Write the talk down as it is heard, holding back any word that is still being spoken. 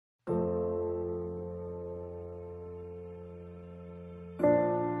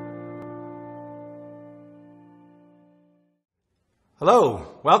Hello,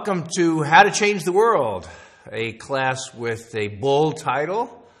 welcome to How to Change the World, a class with a bold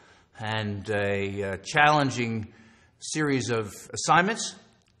title and a challenging series of assignments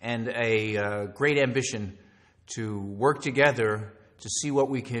and a great ambition to work together to see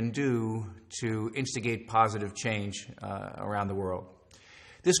what we can do to instigate positive change around the world.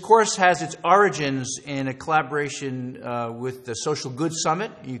 This course has its origins in a collaboration with the Social Good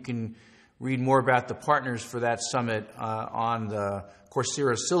Summit. You can read more about the partners for that summit on the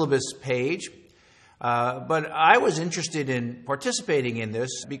Coursera syllabus page. But I was interested in participating in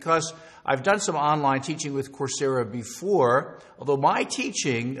this because I've done some online teaching with Coursera before, although my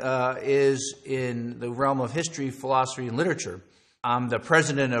teaching is in the realm of history, philosophy, and literature. I'm the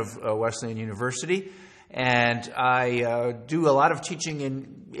president of Wesleyan University, and I do a lot of teaching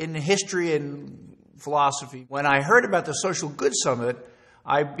in history and philosophy. When I heard about the Social Good Summit,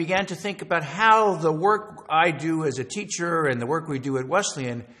 I began to think about how the work I do as a teacher and the work we do at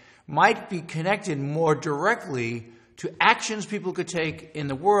Wesleyan might be connected more directly to actions people could take in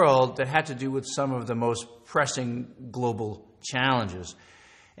the world that had to do with some of the most pressing global challenges.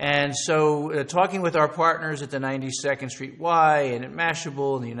 And so talking with our partners at the 92nd Street Y and at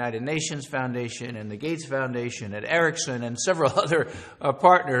Mashable and the United Nations Foundation and the Gates Foundation at Ericsson and several other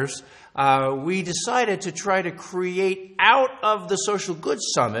partners, we decided to try to create out of the Social Good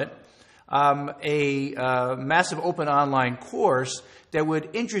Summit a massive open online course that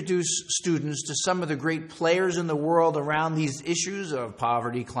would introduce students to some of the great players in the world around these issues of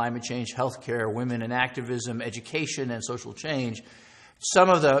poverty, climate change, healthcare, women and activism, education, and social change.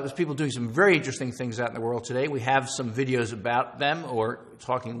 Some of the people doing some very interesting things out in the world today. We have some videos about them or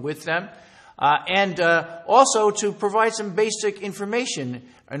talking with them. And also to provide some basic information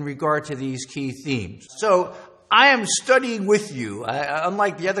in regard to these key themes. So I am studying with you,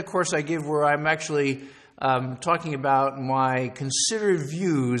 unlike the other course I give where I'm actually talking about my considered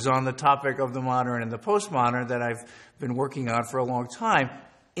views on the topic of the modern and the postmodern that I've been working on for a long time.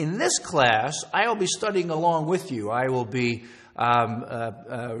 In this class, I will be studying along with you. I will be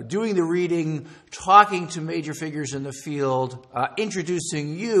doing the reading, talking to major figures in the field,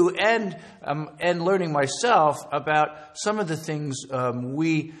 introducing you and learning myself about some of the things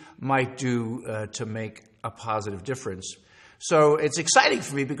we might do to make a positive difference. So it's exciting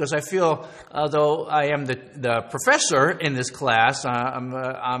for me because I feel, though I am the professor in this class,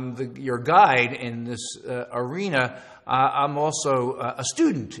 I'm your guide in this arena, I'm also a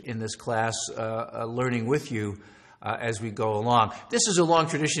student in this class, learning with you as we go along. This is a long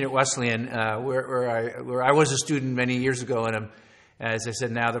tradition at Wesleyan, where I was a student many years ago, and I'm, as I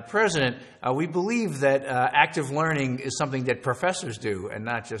said, now the president. We believe that active learning is something that professors do, and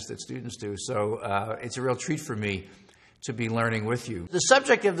not just that students do. So it's a real treat for me to be learning with you. The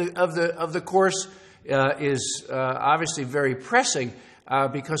subject of the course is obviously very pressing.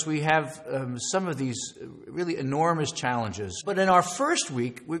 Because we have some of these really enormous challenges. But in our first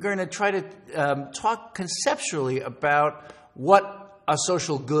week, we're going to try to talk conceptually about what a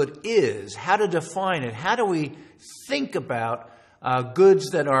social good is, how to define it, how do we think about goods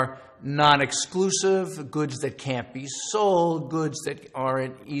that are non-exclusive, goods that can't be sold, goods that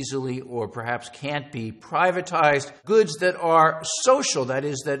aren't easily or perhaps can't be privatized, goods that are social, that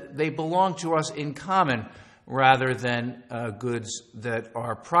is, that they belong to us in common, rather than goods that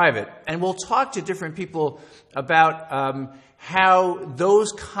are private. And we'll talk to different people about how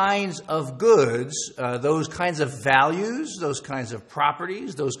those kinds of goods, those kinds of values, those kinds of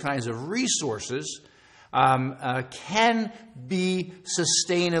properties, those kinds of resources can be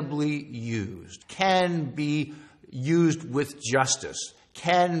sustainably used, can be used with justice,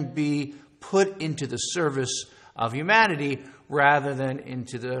 can be put into the service of humanity rather than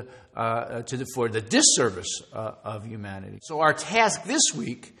into for the disservice of humanity. So our task this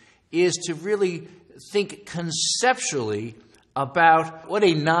week is to really think conceptually about what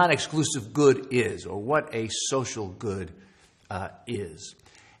a non-exclusive good is, or what a social good is.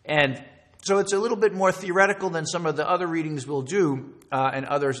 And so it's a little bit more theoretical than some of the other readings we'll do and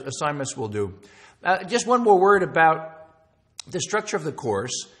other assignments we'll do. Just one more word about the structure of the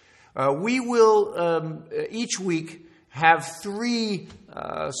course. We will each week have three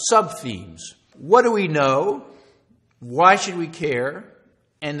sub-themes. What do we know? Why should we care?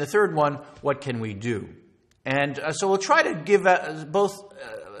 And the third one, what can we do? And so we'll try to give both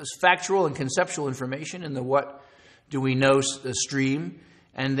factual and conceptual information in the what do we know stream,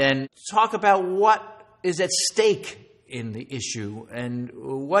 and then talk about what is at stake in the issue and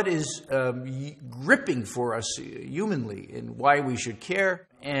what is gripping for us humanly and why we should care.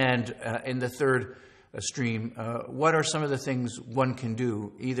 And in the third stream, what are some of the things one can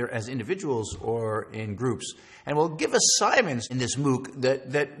do, either as individuals or in groups? And we'll give assignments in this MOOC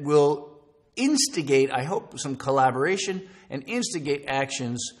that will instigate, I hope, some collaboration and instigate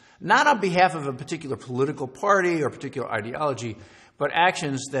actions, not on behalf of a particular political party or particular ideology, but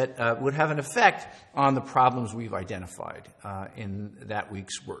actions that would have an effect on the problems we've identified in that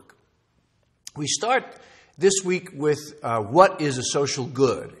week's work. We start this week with what is a social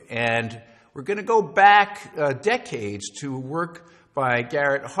good, and we're going to go back decades to work by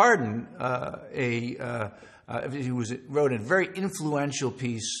Garrett Hardin, who wrote a very influential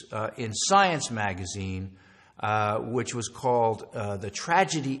piece in Science magazine, which was called The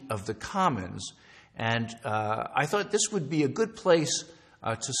Tragedy of the Commons. And I thought this would be a good place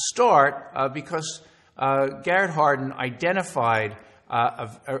to start because Garrett Hardin identified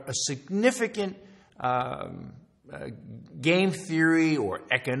a significant game theory or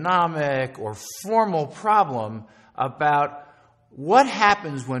economic or formal problem about what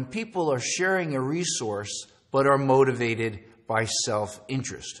happens when people are sharing a resource but are motivated by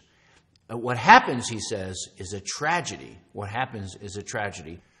self-interest. What happens, he says, is a tragedy. What happens is a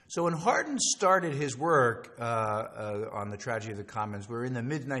tragedy. So when Hardin started his work on the tragedy of the commons, we're in the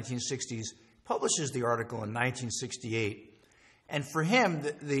mid-1960s, publishes the article in 1968. And for him,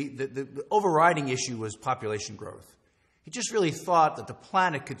 the overriding issue was population growth. He just really thought that the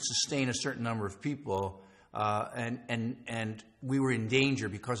planet could sustain a certain number of people, and we were in danger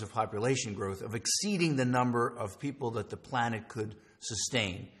because of population growth of exceeding the number of people that the planet could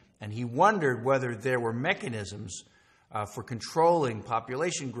sustain. And he wondered whether there were mechanisms for controlling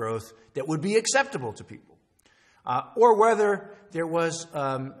population growth that would be acceptable to people, or whether there was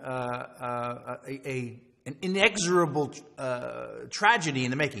an inexorable tragedy in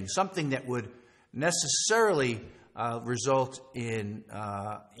the making, something that would necessarily result in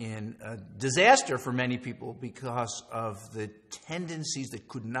a disaster for many people because of the tendencies that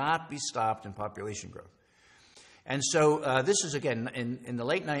could not be stopped in population growth. And so this is, again, in the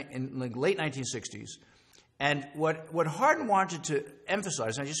late 1960s. And what Hardin wanted to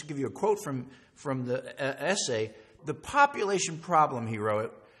emphasize, and I'll just give you a quote from the essay, the population problem, he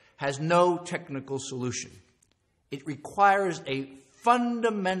wrote, has no technical solution. It requires a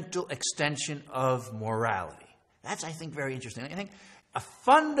fundamental extension of morality. That's, I think, very interesting. I think a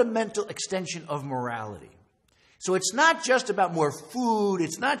fundamental extension of morality. So it's not just about more food,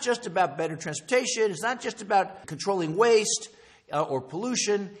 it's not just about better transportation, it's not just about controlling waste or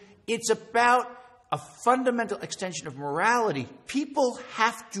pollution, it's about a fundamental extension of morality. People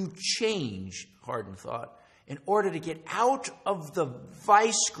have to change, Hardin thought, in order to get out of the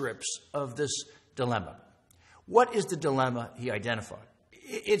vice grips of this dilemma. What is the dilemma he identified?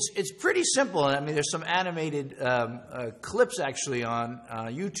 It's pretty simple. I mean, there's some animated clips actually on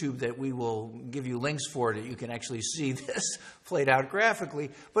YouTube that we will give you links for that you can actually see this played out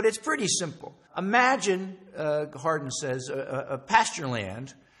graphically. But it's pretty simple. Imagine, Hardin says, a pasture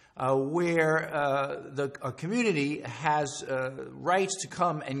land where a community has rights to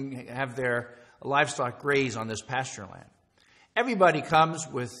come and have their livestock graze on this pasture land. Everybody comes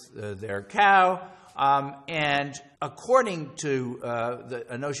with their cow, and according to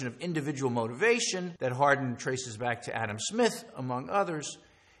a notion of individual motivation that Hardin traces back to Adam Smith, among others,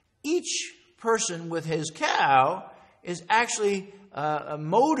 each person with his cow is actually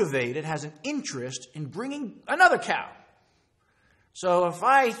motivated, has an interest in bringing another cow. So if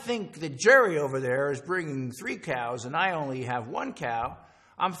I think that Jerry over there is bringing 3 cows and I only have 1 cow,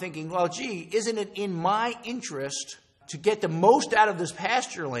 I'm thinking, well, gee, isn't it in my interest to get the most out of this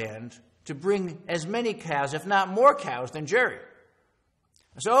pasture land to bring as many cows, if not more cows, than Jerry?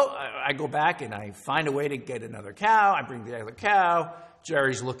 So I go back and I find a way to get another cow. I bring the other cow.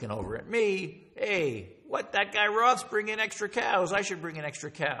 Jerry's looking over at me. Hey, what, that guy Roth's bringing extra cows. I should bring an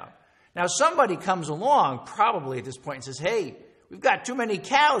extra cow. Now somebody comes along probably at this point and says, hey, we've got too many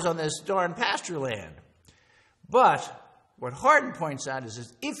cows on this darn pasture land. But what Hardin points out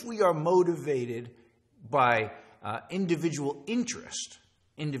is if we are motivated by individual interest,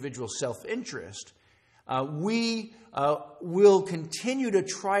 individual self-interest, we will continue to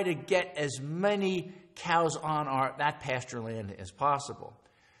try to get as many cows on that pasture land as possible,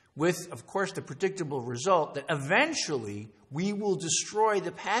 with, of course, the predictable result that eventually we will destroy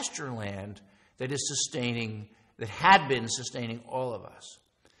the pasture land that had been sustaining all of us.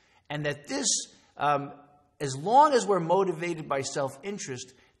 And that this, as long as we're motivated by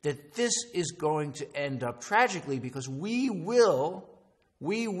self-interest, that this is going to end up tragically because we will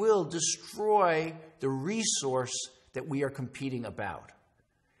destroy the resource that we are competing about.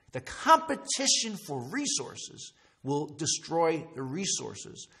 The competition for resources will destroy the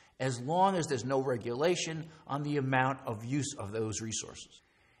resources as long as there's no regulation on the amount of use of those resources.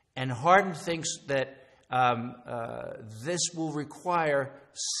 And Hardin thinks that this will require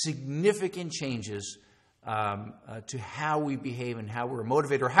significant changes to how we behave and how we're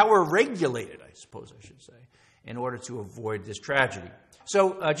motivated, or how we're regulated, I suppose I should say, in order to avoid this tragedy.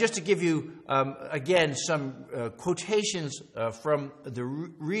 So just to give you, again, some quotations from the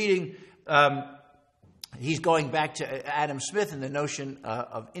reading, he's going back to Adam Smith and the notion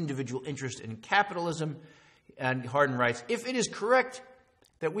of individual interest in capitalism. And Hardin writes, if it is correct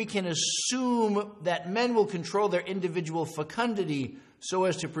that we can assume that men will control their individual fecundity so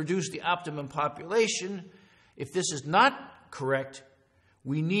as to produce the optimum population, if this is not correct,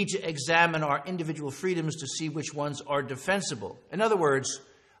 we need to examine our individual freedoms to see which ones are defensible. In other words,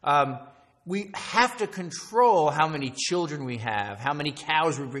 we have to control how many children we have, how many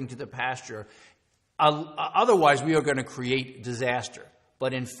cows we bring to the pasture. Otherwise, we are going to create disaster.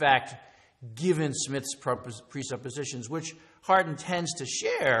 But in fact, given Smith's presuppositions, which Hardin tends to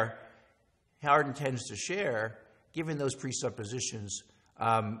share, given those presuppositions,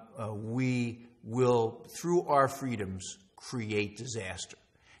 we will, through our freedoms, create disaster.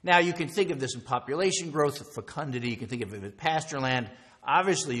 Now, you can think of this in population growth, fecundity. You can think of it as pasture land.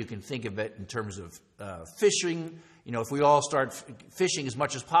 Obviously, you can think of it in terms of fishing. You know, if we all start fishing as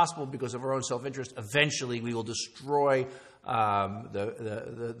much as possible because of our own self-interest, eventually we will destroy the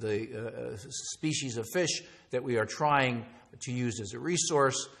species of fish that we are trying to use as a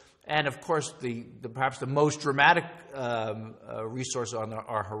resource. And of course, perhaps the most dramatic resource on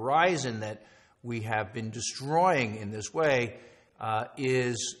our horizon that we have been destroying in this way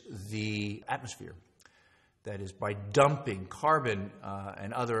is the atmosphere. That is, by dumping carbon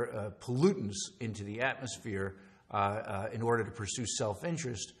and other pollutants into the atmosphere in order to pursue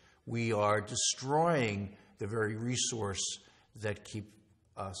self-interest, we are destroying the very resource that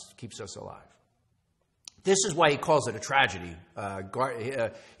keeps us alive. This is why he calls it a tragedy.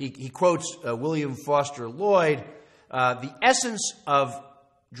 He quotes William Foster Lloyd, the essence of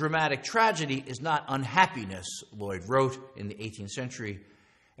dramatic tragedy is not unhappiness, Lloyd wrote in the 18th century.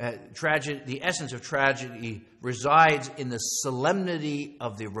 The essence of tragedy resides in the solemnity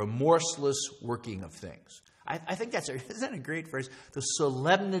of the remorseless working of things. I think isn't that a great phrase? The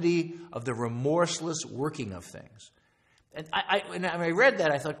solemnity of the remorseless working of things. And when I read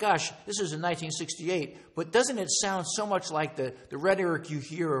that, I thought, gosh, this was in 1968, but doesn't it sound so much like the rhetoric you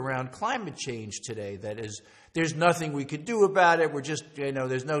hear around climate change today? That is, there's nothing we could do about it. We're just,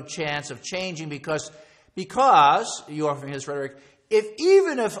 there's no chance of changing because you offer this rhetoric,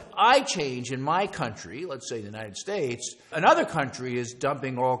 even if I change in my country, let's say the United States, another country is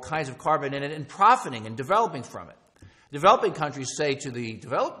dumping all kinds of carbon in it and profiting and developing from it. Developing countries say to the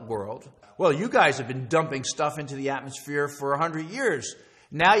developed world, well, you guys have been dumping stuff into the atmosphere for 100 years.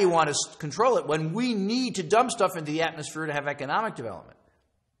 Now you want to control it when we need to dump stuff into the atmosphere to have economic development.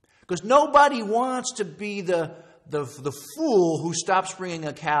 Because nobody wants to be the fool who stops bringing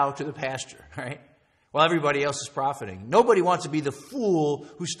a cow to the pasture, right? While everybody else is profiting. Nobody wants to be the fool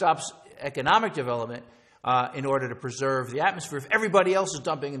who stops economic development in order to preserve the atmosphere if everybody else is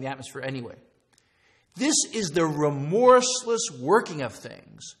dumping in the atmosphere anyway. This is the remorseless working of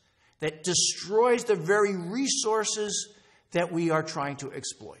things that destroys the very resources that we are trying to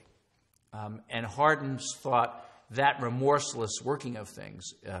exploit. And Hardin's thought that remorseless working of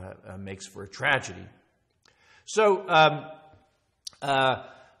things makes for a tragedy. So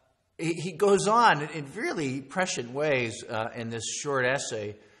he goes on in really prescient ways in this short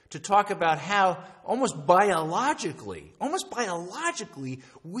essay to talk about how almost biologically,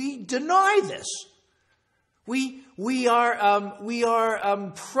 we deny this. We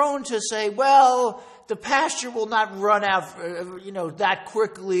are prone to say, well, the pasture will not run out, that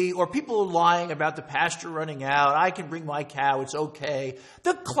quickly, or people are lying about the pasture running out. I can bring my cow; it's okay.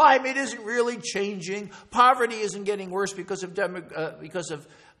 The climate isn't really changing. Poverty isn't getting worse because of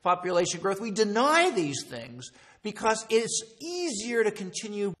population growth. We deny these things because it's easier to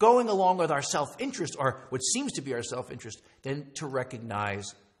continue going along with our self-interest, or what seems to be our self-interest, than to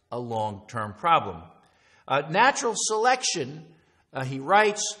recognize a long-term problem. Natural selection, he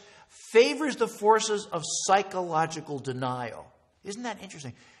writes, favors the forces of psychological denial. Isn't that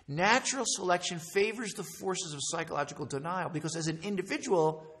interesting? Natural selection favors the forces of psychological denial because as an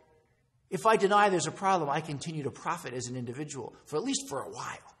individual, if I deny there's a problem, I continue to profit as an individual for at least for a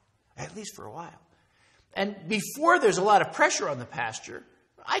while. And before there's a lot of pressure on the pasture,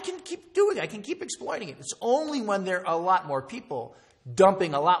 I can keep doing it. I can keep exploiting it. It's only when there are a lot more people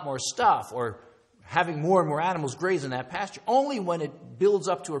dumping a lot more stuff or having more and more animals graze in that pasture, only when it builds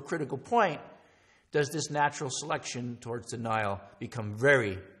up to a critical point does this natural selection towards denial become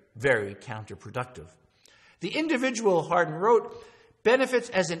very, very counterproductive. The individual, Hardin wrote, benefits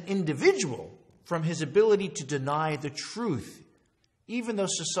as an individual from his ability to deny the truth, even though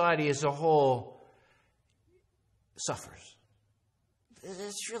society as a whole suffers.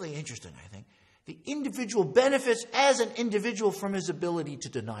 It's really interesting, I think. The individual benefits as an individual from his ability to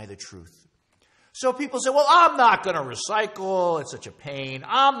deny the truth. So people say, well, I'm not going to recycle. It's such a pain.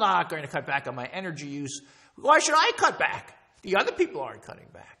 I'm not going to cut back on my energy use. Why should I cut back? The other people aren't cutting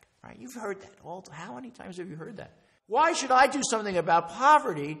back. Right? You've heard that. How many times have you heard that? Why should I do something about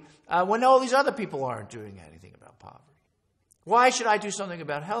poverty when all these other people aren't doing anything about poverty? Why should I do something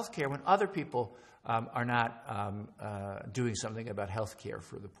about health care when other people are not doing something about health care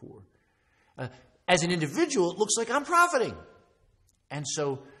for the poor? As an individual, it looks like I'm profiting. And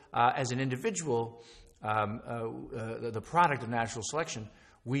so, as an individual, the product of natural selection,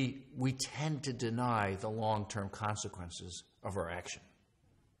 we tend to deny the long-term consequences of our action.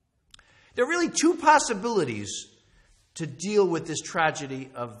 There are really two possibilities to deal with this tragedy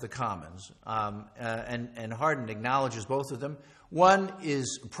of the commons, and Hardin acknowledges both of them. One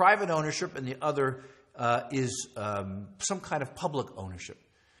is private ownership, and the other is some kind of public ownership.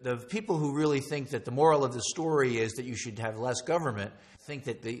 The people who really think that the moral of the story is that you should have less government think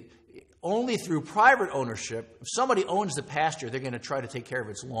that only through private ownership, if somebody owns the pasture, they're going to try to take care of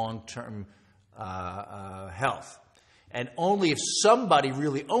its long-term health. And only if somebody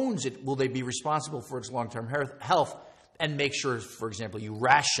really owns it will they be responsible for its long-term health and make sure, for example, you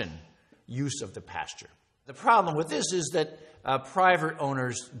ration use of the pasture. The problem with this is that private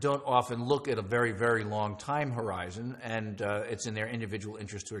owners don't often look at a very, very long time horizon, and it's in their individual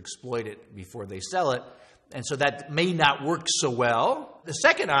interest to exploit it before they sell it. And so that may not work so well. The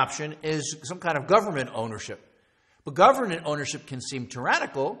second option is some kind of government ownership. But government ownership can seem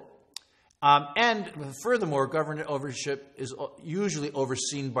tyrannical. And furthermore, government ownership is usually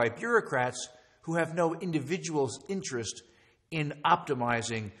overseen by bureaucrats who have no individual interest in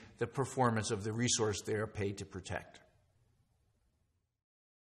optimizing the performance of the resource they are paid to protect.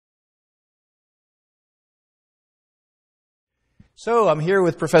 So I'm here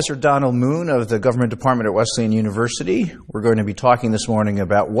with Professor Donald Moon of the Government Department at Wesleyan University. We're going to be talking this morning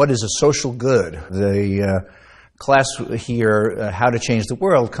about what is a social good. The class here, How to Change the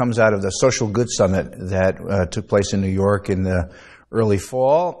World, comes out of the Social Good Summit that took place in New York in the early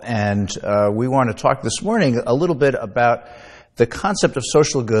fall. And we want to talk this morning a little bit about the concept of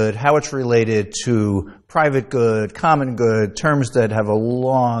social good, how it's related to private good, common good, terms that have a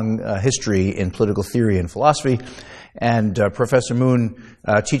long history in political theory and philosophy. And Professor Moon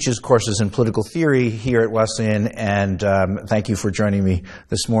teaches courses in political theory here at Wesleyan, and thank you for joining me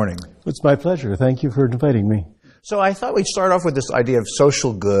this morning. It's my pleasure. Thank you for inviting me. So I thought we'd start off with this idea of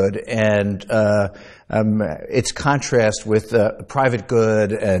social good and its contrast with private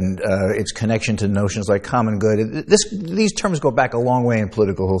good and its connection to notions like common good. These terms go back a long way in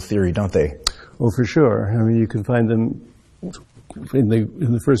political theory, don't they? Oh, for sure. I mean, you can find them in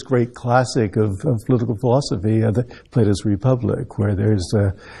the first great classic of political philosophy, Plato's Republic, where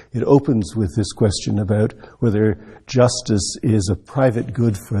it opens with this question about whether justice is a private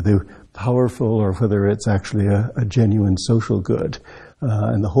good for the powerful or whether it's actually a genuine social good.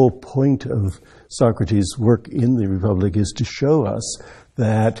 And the whole point of Socrates' work in the Republic is to show us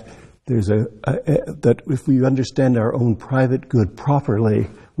that that if we understand our own private good properly,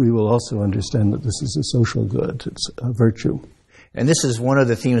 we will also understand that this is a social good. It's a virtue. And this is one of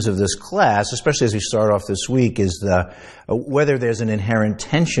the themes of this class, especially as we start off this week, is whether there's an inherent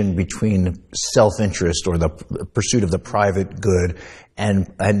tension between self-interest or the pursuit of the private good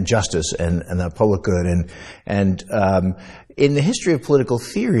and justice and the public good. And in the history of political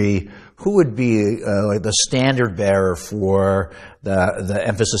theory, who would be like the standard bearer for the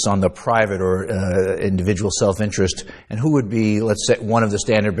emphasis on the private or individual self-interest, and who would be, let's say, one of the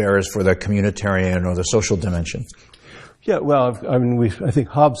standard bearers for the communitarian or the social dimension? Yeah, well, I mean, I think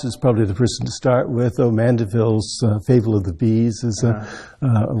Hobbes is probably the person to start with, though Mandeville's Fable of the Bees is a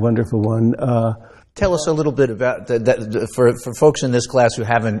wonderful one. Tell us a little bit about that for folks in this class who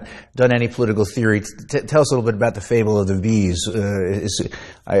haven't done any political theory. Tell us a little bit about the Fable of the Bees,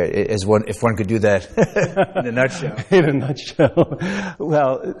 if one could do that in a nutshell. In a nutshell,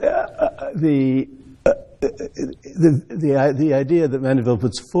 well, the idea that Mandeville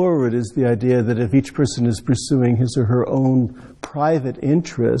puts forward is the idea that if each person is pursuing his or her own private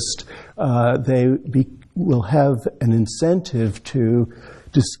interest, they will have an incentive to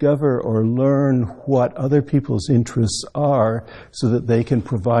discover or learn what other people's interests are so that they can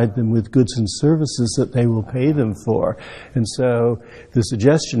provide them with goods and services that they will pay them for. And so the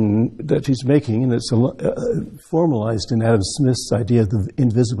suggestion that he's making, and it's formalized in Adam Smith's idea of the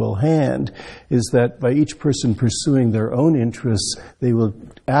invisible hand, is that by each person pursuing their own interests, they will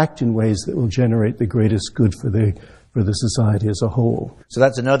act in ways that will generate the greatest good for the society as a whole. So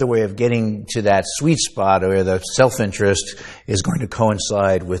that's another way of getting to that sweet spot where the self-interest is going to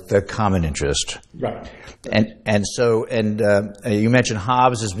coincide with the common interest. Right. And you mentioned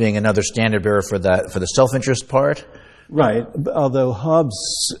Hobbes as being another standard bearer for the self-interest part. Right. Although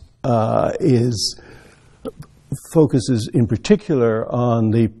Hobbes focuses in particular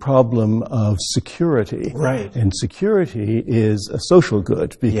on the problem of security. Right. And security is a social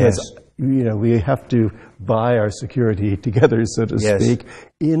good because we have to buy our security together, so to speak,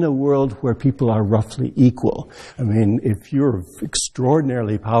 in a world where people are roughly equal. I mean, if you're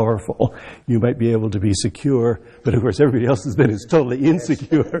extraordinarily powerful, you might be able to be secure, but of course everybody else then is totally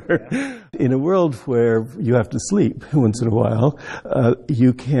insecure. In a world where you have to sleep once in a while,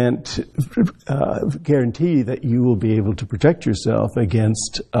 you can't guarantee that you will be able to protect yourself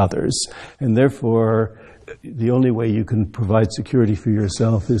against others. And therefore, the only way you can provide security for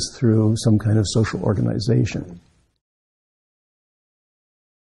yourself is through some kind of social organization.